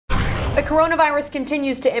The coronavirus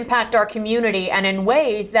continues to impact our community and in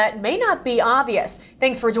ways that may not be obvious.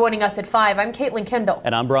 Thanks for joining us at 5. I'm Caitlin Kendall.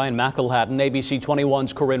 And I'm Brian McElhatton. ABC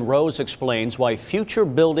 21's Corinne Rose explains why future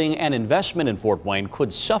building and investment in Fort Wayne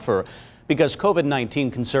could suffer because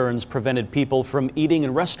COVID-19 concerns prevented people from eating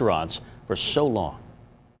in restaurants for so long.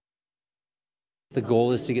 The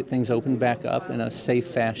goal is to get things opened back up in a safe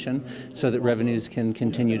fashion so that revenues can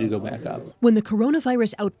continue to go back up. When the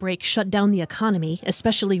coronavirus outbreak shut down the economy,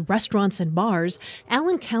 especially restaurants and bars,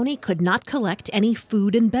 Allen County could not collect any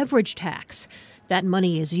food and beverage tax. That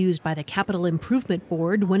money is used by the Capital Improvement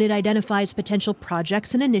Board when it identifies potential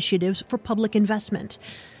projects and initiatives for public investment.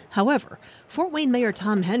 However, Fort Wayne Mayor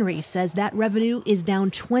Tom Henry says that revenue is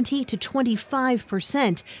down 20 to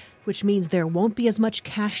 25%, which means there won't be as much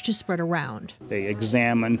cash to spread around. They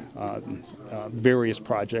examine various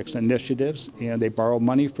projects and initiatives, and they borrow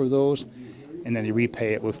money for those, and then they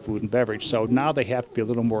repay it with food and beverage. So now they have to be a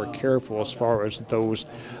little more careful as far as those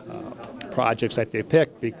projects that they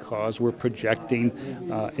pick, because we're projecting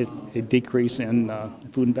a decrease in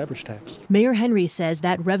food and beverage tax. Mayor Henry says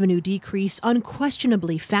that revenue decrease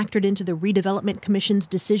unquestionably factored into the Redevelopment Commission's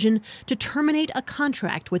decision to terminate a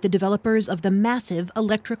contract with the developers of the massive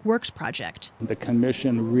Electric Works project. The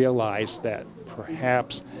commission realized that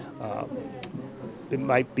perhaps it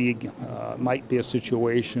might be a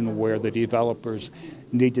situation where the developers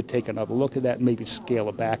need to take another look at that and maybe scale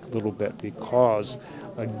it back a little bit because,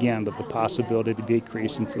 again, of the possibility of a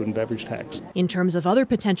decrease in food and beverage tax. In terms of other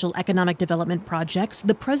potential economic development projects,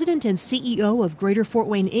 the president and CEO of Greater Fort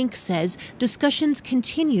Wayne Inc. says discussions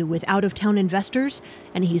continue with out-of-town investors,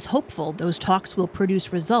 and he's hopeful those talks will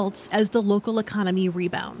produce results as the local economy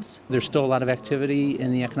rebounds. There's still a lot of activity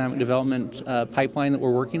in the economic development pipeline that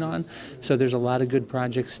we're working on, so there's a lot of good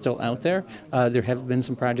projects still out there. There have been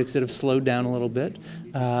some projects that have slowed down a little bit,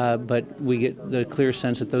 but we get the clear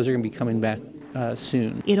sense that those are going to be coming back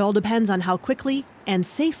soon. It all depends on how quickly and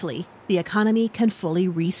safely the economy can fully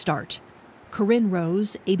restart. Corinne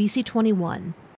Rose, ABC 21.